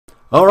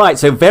All right,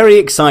 so very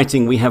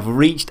exciting. We have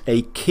reached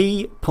a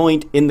key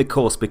point in the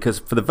course because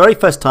for the very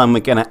first time,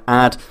 we're going to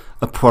add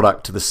a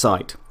product to the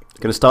site.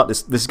 We're going to start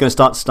this is going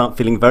to start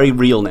feeling very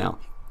real now.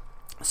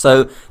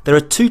 So there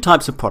are two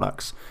types of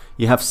products.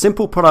 You have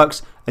simple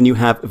products and you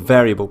have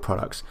variable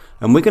products.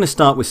 And we're going to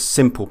start with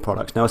simple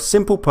products. Now, a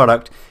simple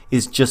product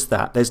is just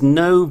that. There's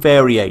no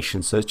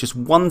variation. So it's just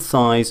one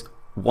size,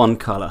 one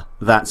color.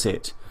 That's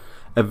it.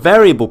 A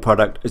variable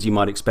product, as you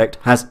might expect,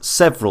 has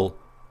several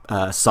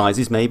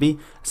sizes, maybe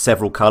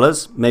several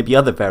colors, maybe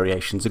other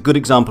variations. A good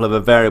example of a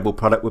variable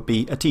product would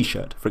be a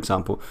t-shirt, for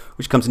example,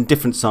 which comes in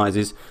different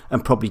sizes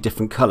and probably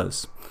different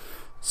colors.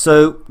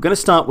 So we're going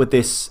to start with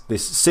this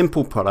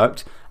simple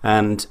product,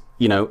 and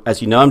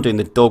as you know, I'm doing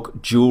the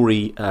dog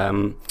jewelry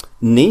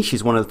niche.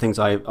 Is one of the things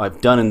I've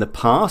done in the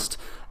past,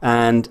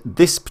 and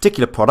this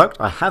particular product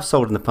I have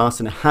sold in the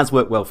past and it has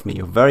worked well for me.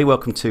 You're very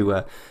welcome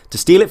to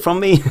steal it from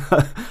me.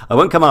 I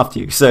won't come after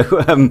you, so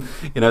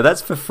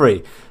that's for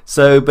free.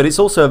 So, but it's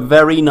also a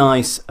very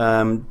nice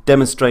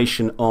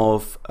demonstration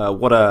of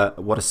what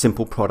a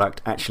simple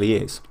product actually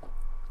is.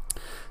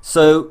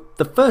 So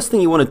the first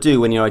thing you want to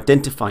do when you're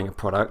identifying a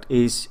product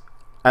is,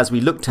 as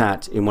we looked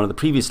at in one of the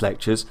previous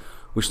lectures,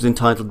 which was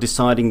entitled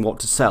Deciding What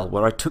to Sell,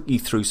 where I took you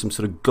through some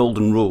sort of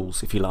golden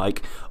rules, if you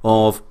like,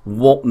 of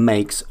what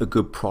makes a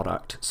good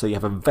product. So you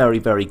have a very,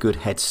 very good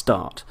head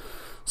start.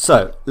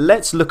 So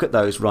let's look at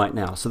those right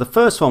now. So the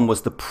first one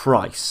was the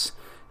price.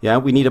 Yeah,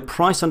 we need a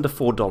price under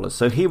 $4.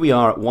 So here we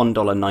are at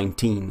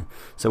 $1.19.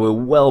 So we're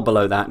well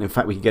below that. And in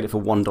fact, we could get it for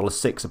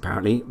 $1.06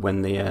 apparently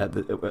when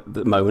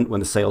the moment when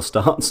the sale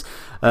starts.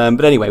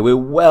 But anyway, we're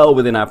well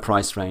within our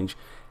price range.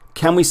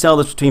 Can we sell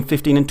this between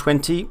 15 and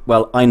 20?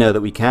 Well, I know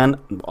that we can.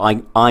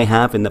 I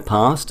have in the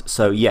past.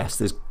 So yes,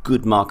 there's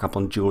good markup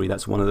on jewelry.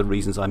 That's one of the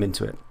reasons I'm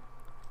into it.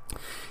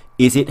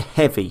 Is it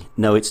heavy?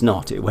 No, it's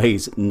not. It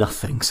weighs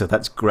nothing, so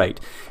that's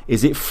great.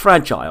 Is it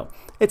fragile?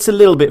 It's a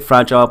little bit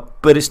fragile,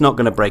 but it's not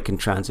going to break in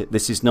transit.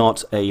 This is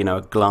not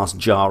a glass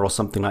jar or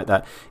something like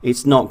that.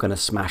 It's not going to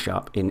smash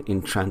up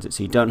in transit,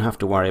 so you don't have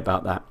to worry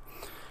about that.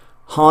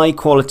 High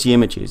quality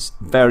images,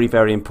 very,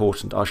 very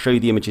important. I'll show you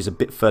the images a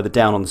bit further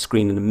down on the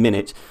screen in a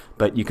minute,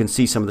 but you can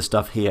see some of the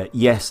stuff here.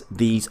 Yes,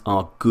 these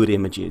are good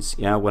images.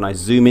 Yeah, when I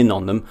zoom in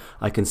on them,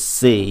 I can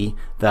see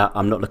that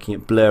I'm not looking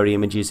at blurry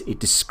images. It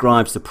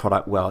describes the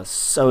product well. It's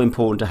so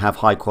important to have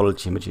high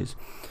quality images.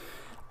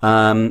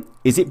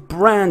 Is it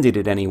branded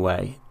in any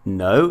way?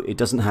 No, it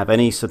doesn't have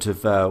any sort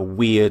of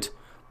weird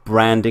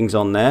brandings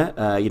on there.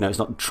 It's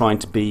not trying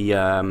to be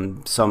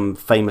some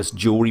famous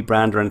jewelry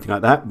brand or anything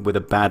like that with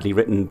a badly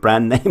written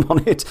brand name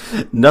on it.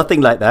 Nothing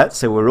like that,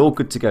 so we're all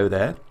good to go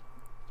there.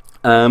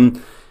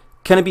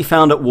 Can it be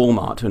found at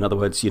Walmart? In other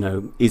words,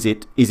 is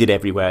it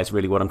everywhere is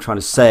really what I'm trying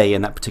to say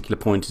in that particular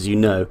point, as you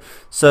know.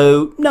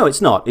 So no,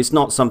 it's not. It's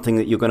not something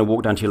that you're going to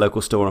walk down to your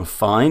local store and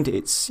find.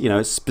 It's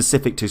it's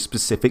specific to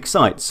specific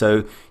sites.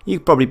 So you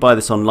could probably buy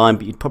this online,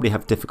 but you'd probably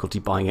have difficulty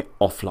buying it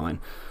offline.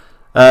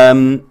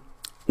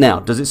 Now,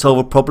 does it solve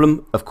a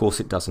problem? Of course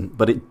it doesn't,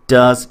 but it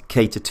does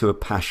cater to a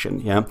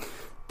passion. Yeah,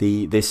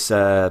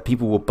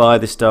 people will buy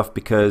this stuff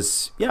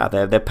because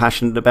they're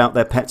passionate about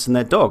their pets and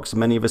their dogs.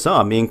 Many of us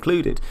are, me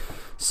included.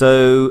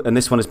 So, and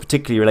this one is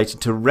particularly related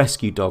to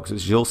rescue dogs,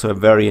 which is also a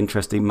very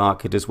interesting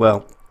market as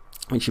well,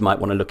 which you might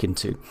want to look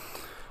into.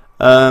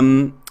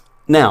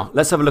 Now,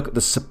 let's have a look at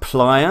the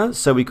supplier.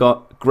 So we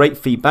got great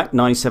feedback,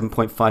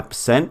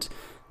 97.5%.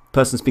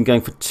 Person's been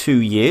going for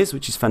 2 years,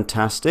 which is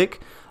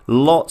fantastic.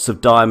 Lots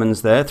of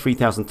diamonds there,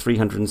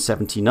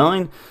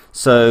 3,379.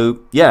 So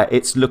yeah,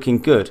 it's looking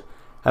good.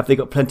 Have they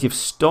got plenty of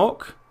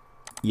stock?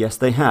 Yes,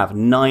 they have.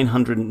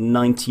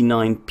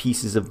 999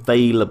 pieces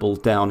available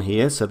down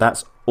here. So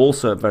that's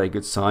also a very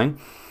good sign.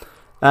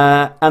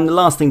 And the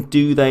last thing,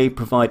 do they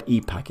provide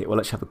e-packet? Well,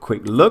 let's have a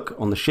quick look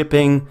on the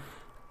shipping.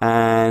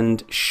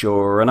 And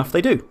sure enough,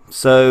 they do.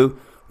 So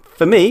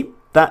for me,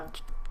 that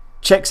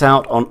checks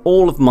out on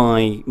all of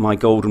my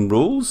golden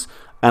rules.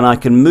 And I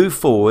can move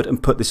forward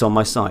and put this on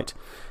my site.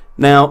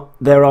 Now,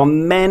 there are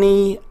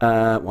many,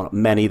 well, not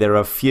many, there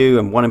are a few,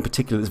 and one in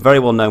particular that's very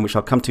well known, which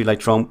I'll come to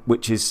later on,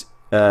 which is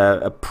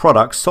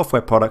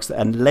software products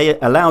that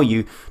allow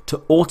you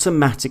to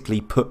automatically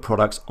put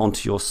products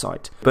onto your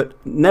site. But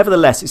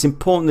nevertheless, it's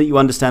important that you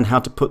understand how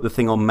to put the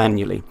thing on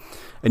manually.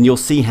 And you'll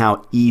see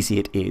how easy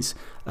it is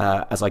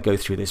as I go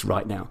through this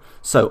right now.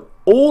 So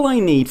all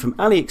I need from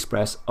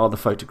AliExpress are the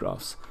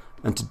photographs.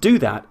 And to do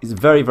that is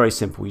very, very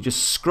simple. You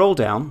just scroll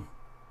down.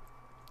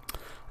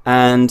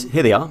 And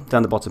here they are,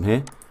 down the bottom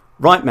here.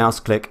 Right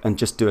mouse click and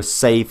just do a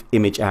save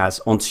image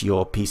as onto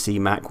your PC,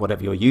 Mac,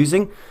 whatever you're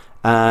using.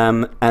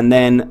 And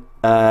then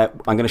I'm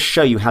going to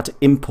show you how to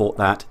import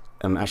that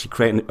and actually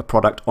create a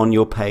product on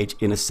your page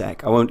in a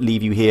sec. I won't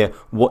leave you here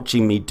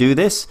watching me do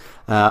this.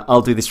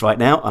 I'll do this right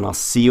now and I'll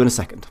see you in a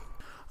second.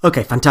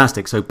 Okay,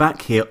 fantastic. So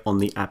back here on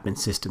the admin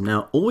system.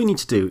 Now, all we need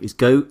to do is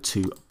go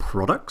to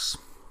Products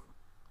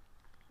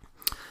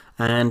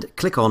and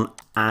click on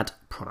Add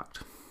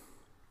Product.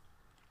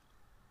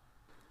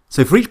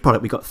 So for each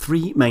product, we've got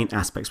three main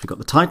aspects. We've got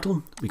the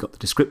title, we've got the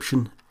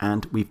description,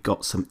 and we've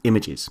got some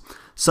images.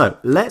 So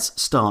let's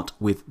start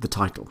with the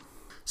title.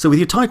 So with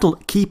your title,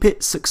 keep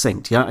it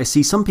succinct. Yeah, I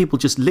see some people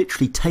just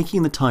literally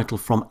taking the title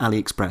from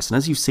AliExpress, and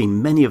as you've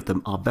seen, many of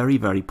them are very,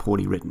 very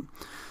poorly written.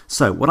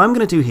 So what I'm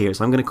going to do here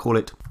is I'm going to call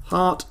it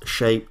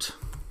heart-shaped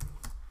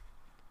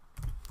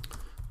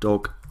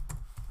dog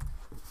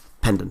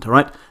pendant. All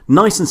right,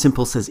 nice and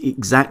simple, says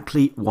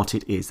exactly what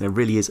it is. There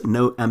really is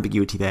no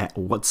ambiguity there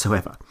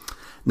whatsoever.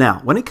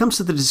 Now, when it comes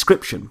to the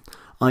description,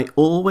 I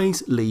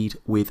always lead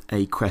with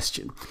a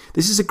question.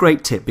 This is a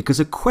great tip because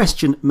a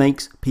question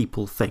makes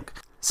people think.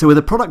 So with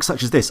a product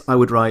such as this, I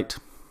would write,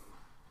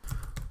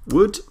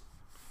 would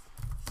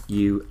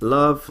you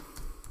love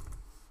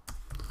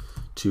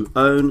to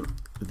own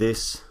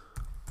this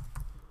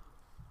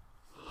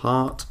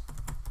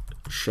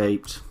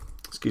heart-shaped,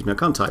 excuse me, I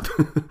can't type,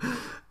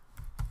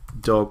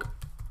 dog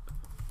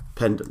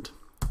pendant?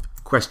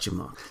 Question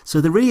mark. So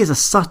there really is a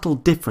subtle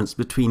difference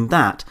between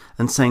that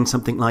and saying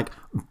something like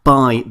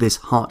buy this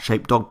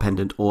heart-shaped dog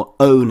pendant or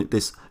own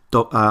this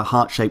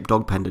heart-shaped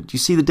dog pendant. Do you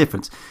see the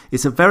difference?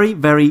 It's a very,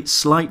 very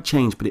slight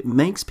change, but it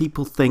makes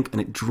people think and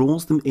it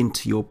draws them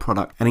into your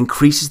product and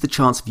increases the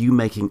chance of you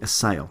making a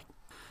sale.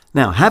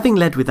 Now, having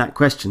led with that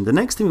question, the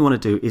next thing we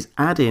want to do is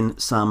add in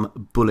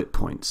some bullet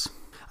points.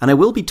 And I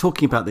will be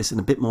talking about this in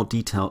a bit more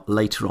detail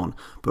later on,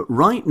 but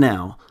right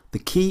now the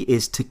key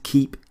is to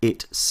keep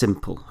it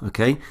simple,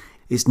 okay?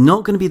 It's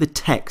not going to be the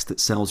text that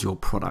sells your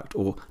product,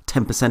 or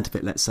 10% of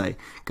it, let's say,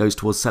 goes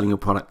towards selling your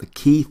product. The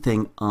key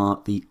thing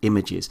are the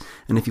images.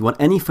 And if you want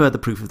any further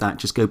proof of that,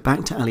 just go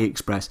back to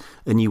AliExpress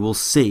and you will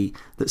see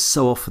that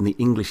so often the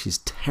English is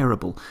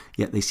terrible,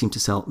 yet they seem to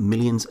sell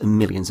millions and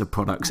millions of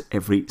products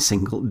every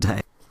single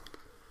day.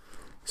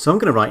 So I'm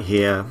going to write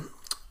here,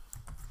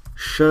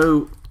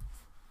 show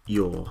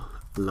your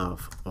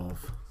love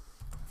of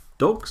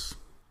dogs,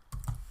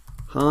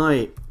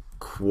 high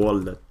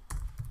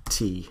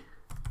quality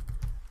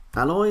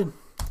alloy,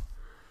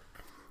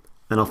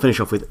 and I'll finish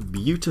off with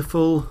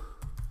beautiful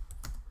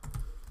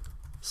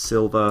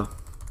silver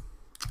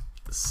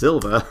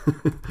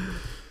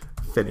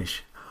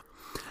finish.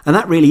 And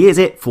that really is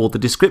it for the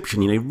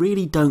description. You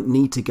really don't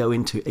need to go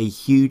into a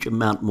huge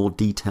amount more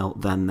detail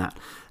than that.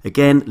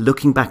 Again,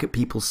 looking back at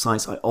people's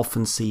sites, I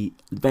often see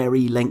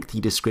very lengthy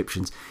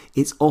descriptions.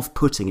 It's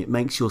off-putting. It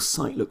makes your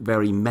site look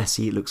very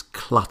messy. It looks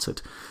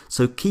cluttered.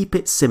 So keep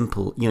it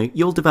simple.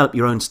 You'll develop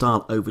your own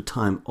style over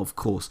time, of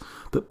course,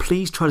 but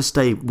please try to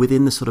stay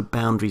within the sort of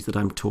boundaries that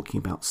I'm talking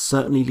about.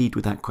 Certainly lead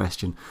with that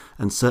question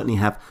and certainly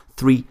have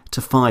 3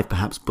 to 5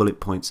 perhaps bullet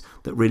points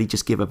that really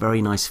just give a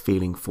very nice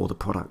feeling for the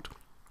product.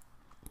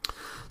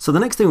 So the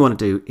next thing we want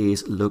to do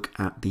is look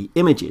at the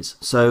images.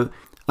 So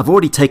I've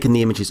already taken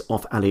the images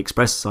off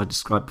AliExpress as I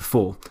described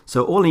before.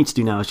 So all I need to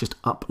do now is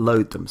just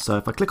upload them. So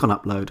if I click on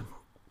upload,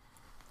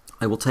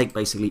 I will take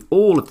basically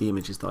all of the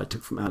images that I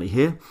took from Ali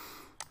here.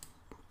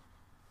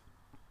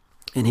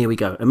 And here we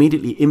go,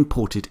 immediately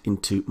imported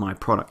into my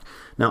product.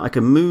 Now I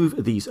can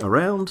move these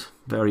around,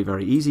 very,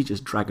 very easy,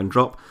 just drag and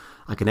drop.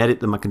 I can edit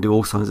them, I can do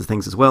all kinds of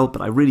things as well,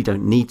 but I really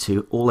don't need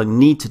to. All I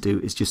need to do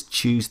is just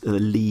choose the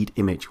lead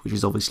image, which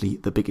is obviously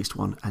the biggest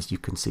one, as you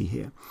can see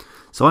here.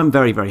 So I'm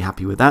very, very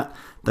happy with that.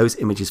 Those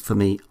images for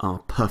me are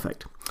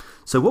perfect.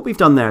 So what we've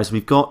done there is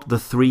we've got the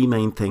 3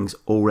 main things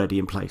already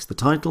in place: the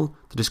title,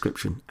 the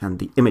description, and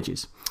the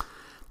images.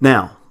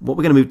 Now, what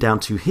we're going to move down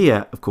to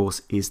here, of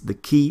course, is the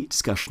key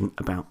discussion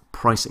about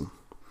pricing.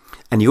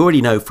 And you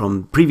already know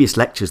from previous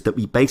lectures that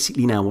we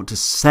basically now want to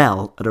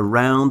sell at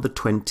around the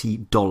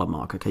 $20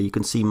 mark. Okay, you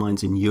can see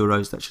mine's in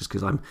euros. That's just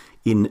because I'm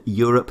in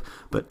Europe.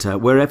 But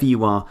wherever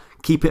you are,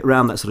 keep it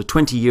around that sort of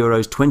 20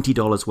 euros,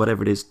 $20,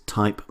 whatever it is,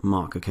 type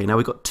mark. Okay, now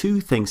we've got 2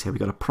 things here. We've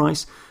got a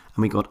price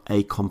and we've got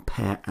a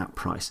compare at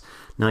price.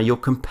 Now your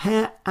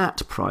compare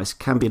at price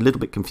can be a little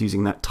bit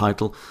confusing. That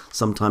title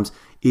sometimes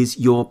is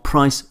your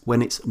price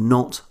when it's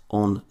not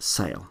on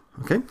sale.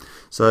 Okay,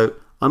 so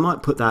I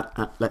might put that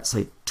at, let's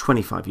say,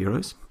 25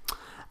 euros,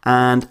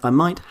 and I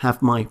might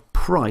have my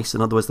price, in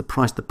other words, the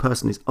price the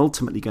person is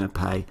ultimately going to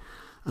pay,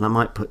 and I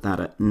might put that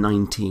at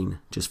 19,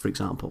 just for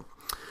example.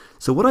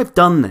 So what I've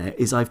done there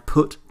is I've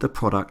put the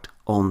product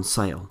on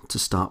sale to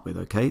start with,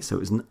 okay? So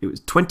it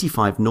was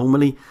 25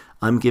 normally,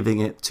 I'm giving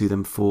it to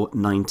them for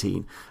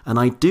 19. And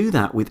I do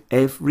that with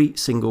every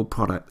single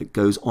product that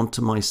goes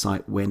onto my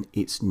site when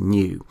it's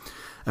new.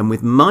 And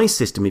with my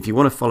system, if you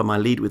want to follow my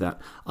lead with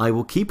that, I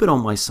will keep it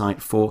on my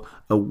site for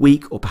a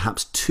week or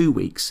perhaps 2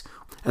 weeks.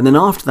 And then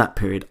after that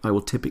period, I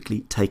will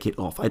typically take it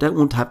off. I don't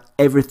want to have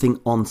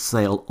everything on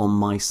sale on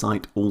my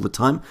site all the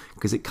time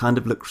because it kind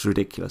of looks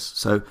ridiculous.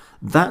 So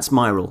that's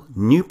my rule.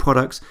 New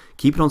products,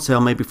 keep it on sale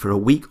maybe for a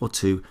week or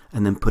 2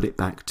 and then put it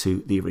back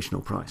to the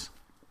original price.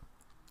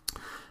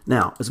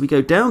 Now, as we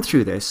go down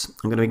through this,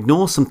 I'm going to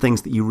ignore some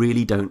things that you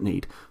really don't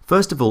need.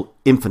 First of all,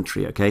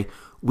 inventory, okay?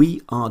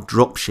 We are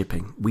drop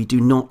shipping. We do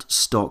not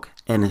stock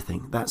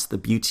anything. That's the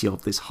beauty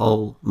of this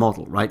whole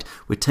model, right?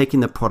 We're taking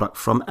the product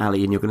from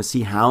Ali, and you're going to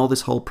see how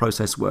this whole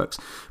process works.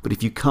 But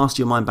if you cast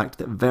your mind back to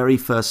that very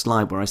first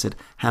slide where I said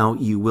how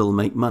you will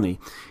make money,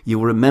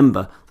 you'll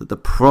remember that the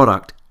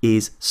product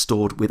is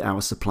stored with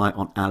our supplier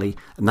on Ali,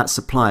 and that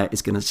supplier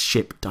is going to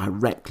ship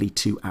directly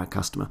to our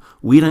customer.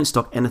 We don't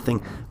stock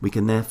anything. We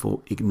can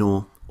therefore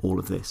ignore all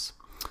of this.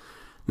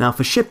 Now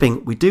for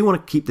shipping, we do want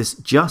to keep this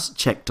just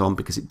checked on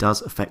because it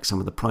does affect some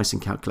of the pricing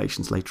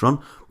calculations later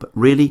on, but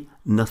really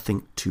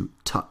nothing to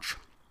touch.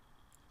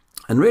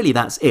 And really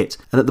that's it.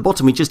 And at the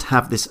bottom we just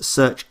have this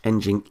search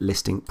engine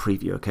listing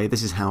preview. Okay,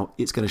 this is how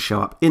it's going to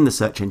show up in the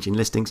search engine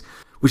listings,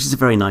 which is a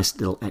very nice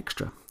little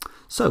extra.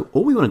 So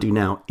all we want to do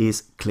now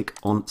is click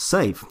on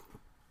save.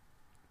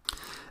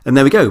 And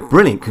there we go.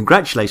 Brilliant.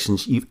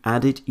 Congratulations. You've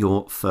added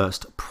your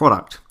first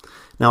product.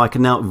 Now I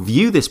can now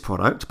view this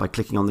product by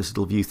clicking on this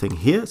little view thing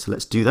here. So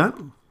let's do that.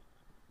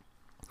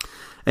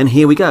 And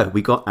here we go.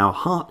 We got our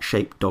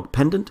heart-shaped dog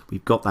pendant.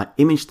 We've got that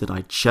image that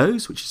I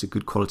chose, which is a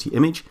good quality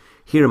image.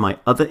 Here are my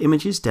other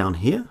images down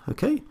here.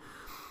 Okay.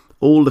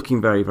 All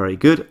looking very, very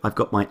good. I've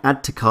got my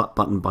add to cart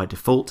button by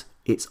default.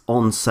 It's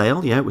on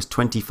sale. Yeah, it was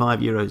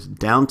 25 euros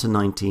down to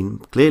 19,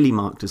 clearly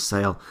marked as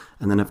sale.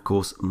 And then of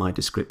course my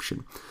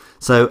description.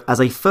 So as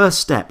a first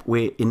step,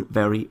 we're in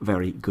very,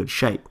 very good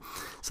shape.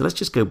 So let's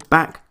just go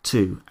back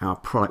to our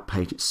product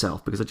page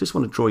itself, because I just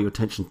want to draw your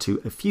attention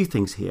to a few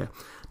things here.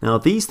 Now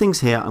these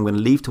things here I'm going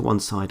to leave to one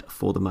side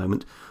for the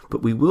moment,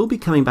 but we will be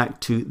coming back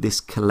to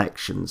this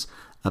collections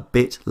a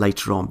bit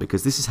later on,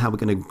 because this is how we're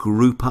going to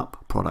group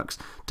up products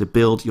to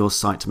build your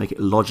site to make it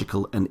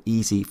logical and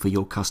easy for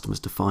your customers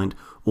to find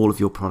all of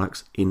your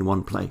products in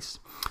one place.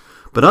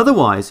 But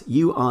otherwise,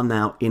 you are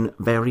now in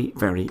very,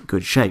 very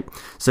good shape.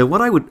 So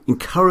what I would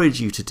encourage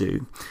you to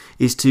do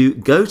is to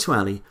go to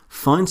Ali,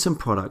 find some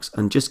products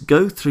and just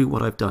go through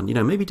what I've done. You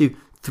know, maybe do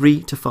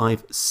 3 to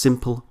 5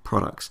 simple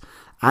products,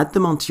 add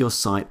them onto your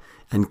site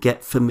and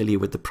get familiar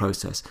with the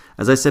process.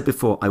 As I said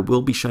before, I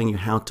will be showing you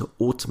how to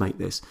automate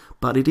this,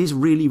 but it is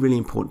really, really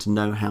important to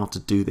know how to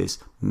do this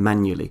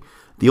manually.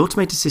 The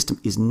automated system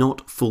is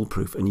not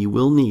foolproof, and you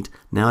will need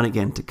now and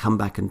again to come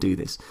back and do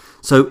this.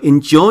 So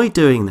enjoy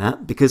doing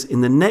that, because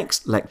in the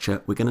next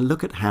lecture, we're going to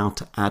look at how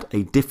to add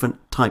a different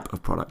type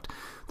of product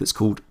that's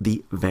called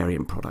the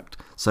variant product.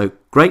 So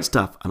great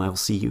stuff, and I will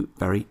see you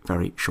very,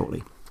 very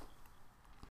shortly.